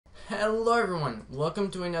Hello everyone, welcome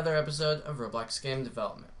to another episode of Roblox Game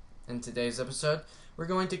Development. In today's episode, we're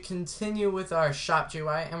going to continue with our shop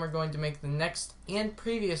GUI and we're going to make the next and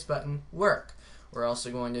previous button work. We're also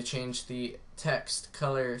going to change the text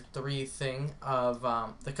color 3 thing of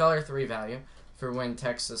the color 3 value for when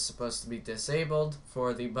text is supposed to be disabled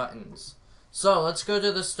for the buttons. So let's go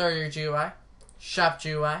to the starter GUI, shop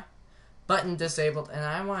GUI, button disabled, and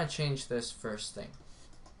I want to change this first thing.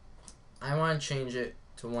 I want to change it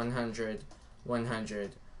to 100,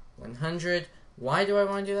 100, 100. Why do I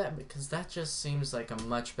want to do that? Because that just seems like a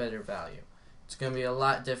much better value. It's going to be a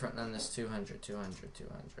lot different than this 200, 200,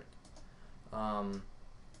 200. And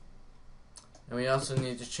we also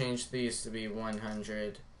need to change these to be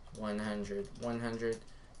 100, 100, 100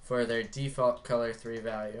 for their default color 3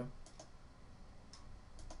 value.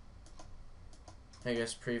 I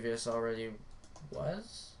guess previous already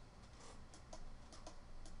was.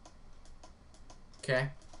 Okay.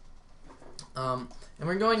 And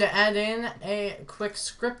we're going to add in a quick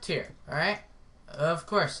script here, alright? Of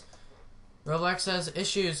course. Roblox has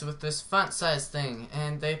issues with this font size thing,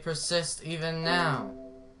 and they persist even now.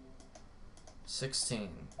 16.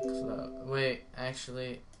 Wait,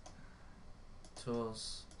 actually,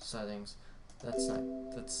 tools, settings. That's not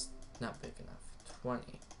big enough.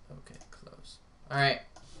 20. Okay, close. Alright.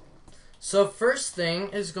 So first thing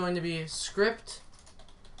is going to be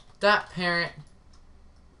script.parent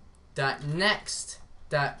 .next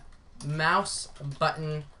 .mouse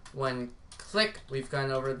button when click. We've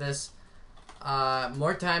gone over this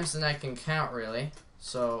more times than I can count, really.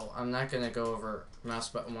 So I'm not going to go over mouse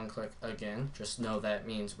button one click again. Just know that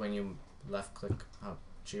means when you left click a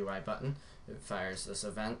GUI button, it fires this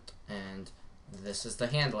event, and this is the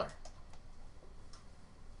handler.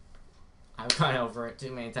 I've gone over it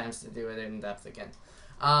too many times to do it in depth again.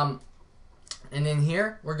 And in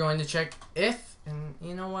here, we're going to check if, and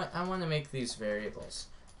you know what, I want to make these variables,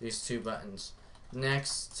 these two buttons.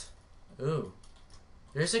 Next, ooh,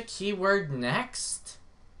 there's a keyword next?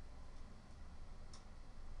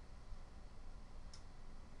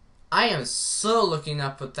 I am so looking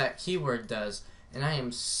up what that keyword does, and I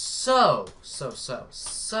am so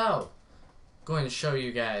going to show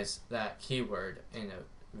you guys that keyword in a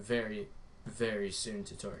very, very soon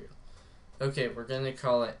tutorial. Okay, we're going to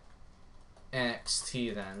call it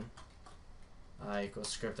NXT then, equals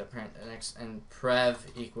script.parent.next, and prev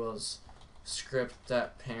equals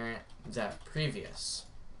script.parent.previous.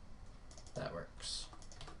 That works.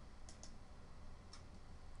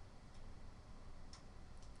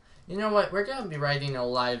 You know what, we're going to be writing a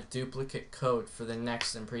lot of duplicate code for the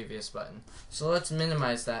next and previous button. So let's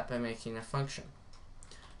minimize that by making a function.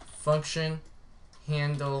 Function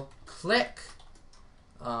handle click.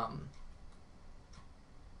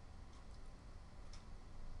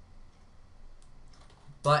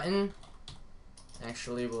 Button,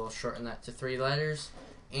 actually we'll shorten that to 3 letters,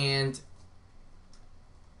 and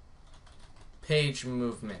page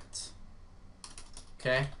movement.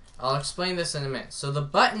 Okay, I'll explain this in a minute. So the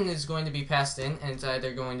button is going to be passed in, and it's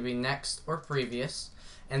either going to be next or previous,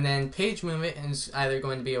 and then page movement is either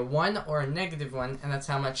going to be a 1 or a -1, and that's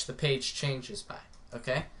how much the page changes by.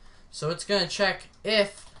 Okay, so it's going to check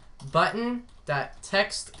if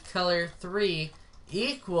button.textColor3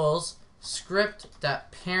 equals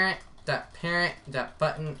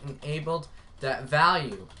script.parent.button enabled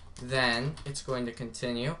 .value. Then it's going to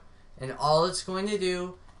continue, and all it's going to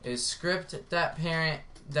do is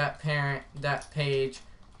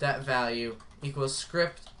script.parent.page.value equals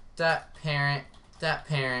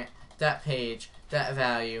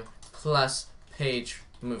script.parent.page.value plus page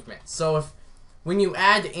movement. So when you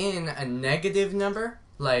add in a negative number,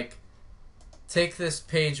 like take this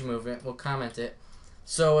page movement, we'll comment it.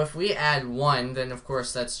 So if we add 1, then of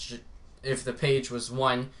course that's if the page was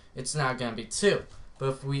 1, it's not going to be 2. But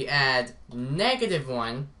if we add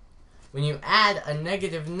 -1, when you add a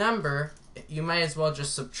negative number, you might as well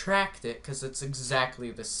just subtract it because it's exactly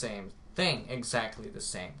the same thing, exactly the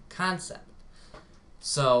same concept.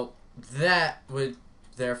 So that would,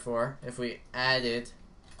 therefore, if we added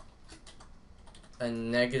a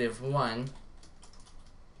 -1,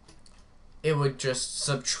 it would just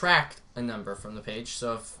subtract a number from the page.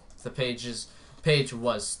 So if the page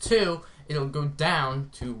was 2, it'll go down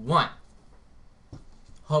to 1.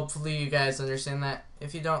 Hopefully you guys understand that.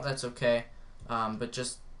 If you don't, that's okay. But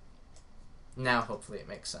just now, hopefully it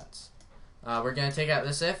makes sense. We're going to take out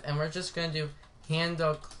this if, and we're just going to do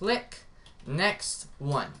handle click next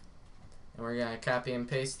 1. And we're going to copy and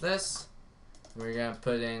paste this. We're going to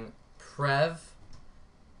put in prev,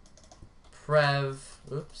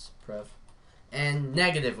 and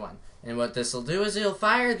 -1. And what this will do is it'll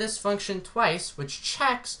fire this function twice, which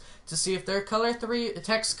checks to see if their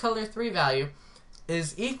text color 3 value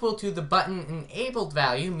is equal to the button enabled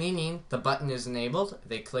value, meaning the button is enabled.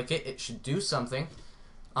 They click it, it should do something.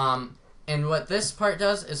 And what this part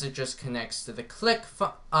does is it just connects to the click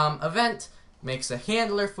event, makes a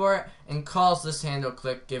handler for it, and calls this handle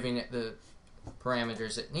click, giving it the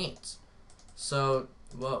parameters it needs. So,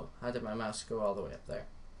 whoa, how did my mouse go all the way up there?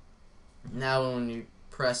 Now when you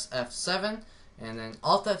press F7 and then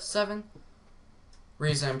Alt F7,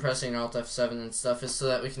 reason I'm pressing Alt F7 and stuff is so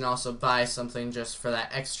that we can also buy something just for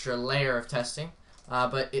that extra layer of testing,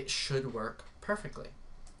 but it should work perfectly.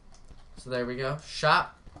 So there we go,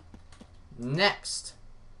 shop, next,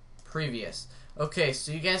 previous. Okay,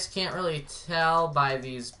 so you guys can't really tell by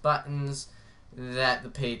these buttons that the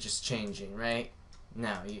page is changing, right?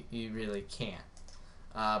 No, you really can't.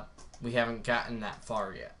 We haven't gotten that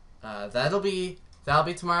far yet. That'll be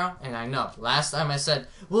tomorrow, and I know. Last time I said,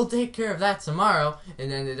 we'll take care of that tomorrow,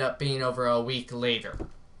 it ended up being over a week later.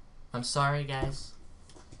 I'm sorry, guys.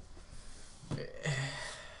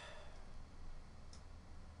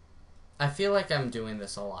 I feel like I'm doing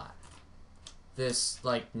this a lot. This,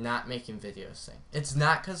 like, not making videos thing. It's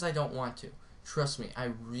not because I don't want to. Trust me,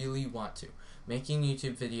 I really want to. Making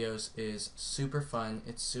YouTube videos is super fun,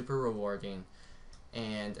 it's super rewarding,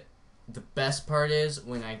 and the best part is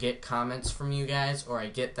when I get comments from you guys, or I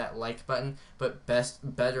get that like button, but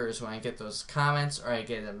better is when I get those comments, or I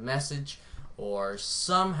get a message, or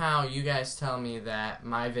somehow you guys tell me that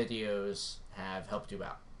my videos have helped you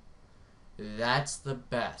out. That's the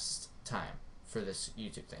best time for this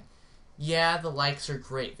YouTube thing. Yeah, the likes are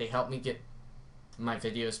great. They help me get my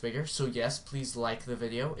videos bigger, so yes, please like the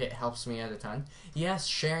video. It helps me out a ton. Yes,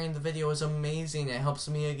 sharing the video is amazing. It helps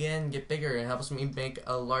me again get bigger. It helps me make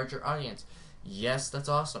a larger audience. Yes, that's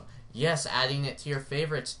awesome. Yes, adding it to your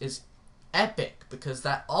favorites is epic because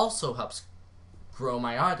that also helps grow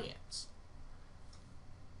my audience.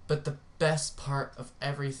 But the best part of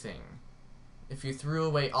everything, if you threw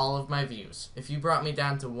away all of my views, if you brought me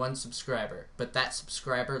down to 1 subscriber, but that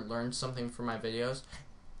subscriber learned something from my videos,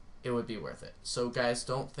 it would be worth it. So guys,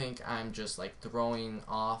 don't think I'm just like throwing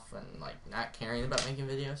off and like not caring about making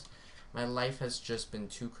videos. My life has just been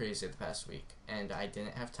too crazy the past week, and I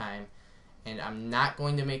didn't have time, and I'm not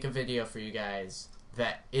going to make a video for you guys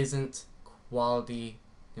that isn't quality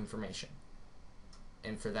information.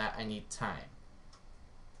 And for that I need time.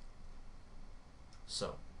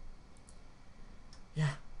 So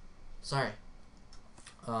yeah, sorry.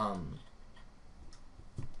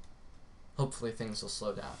 Hopefully things will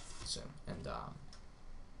slow down soon, and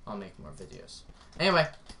I'll make more videos. Anyway,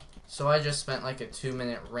 so I just spent like a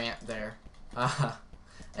 2-minute rant there. I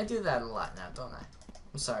do that a lot now, don't I?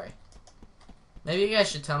 I'm sorry. Maybe you guys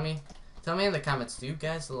should tell me in the comments, do you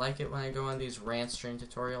guys like it when I go on these rant stream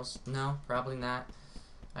tutorials? No, probably not.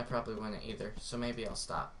 I probably wouldn't either, so maybe I'll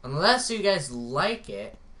stop. Unless you guys like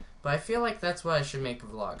it, but I feel like that's what I should make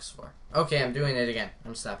vlogs for. Okay, I'm doing it again.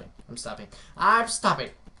 I'm stopping. I'm stopping. I'm stopping.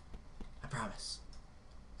 I promise.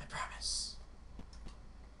 I promise.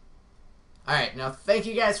 Alright, now thank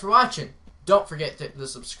you guys for watching. Don't forget to hit the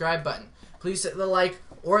subscribe button. Please hit the like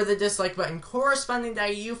or the dislike button corresponding to how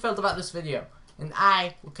you felt about this video. And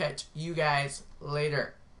I will catch you guys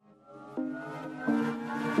later.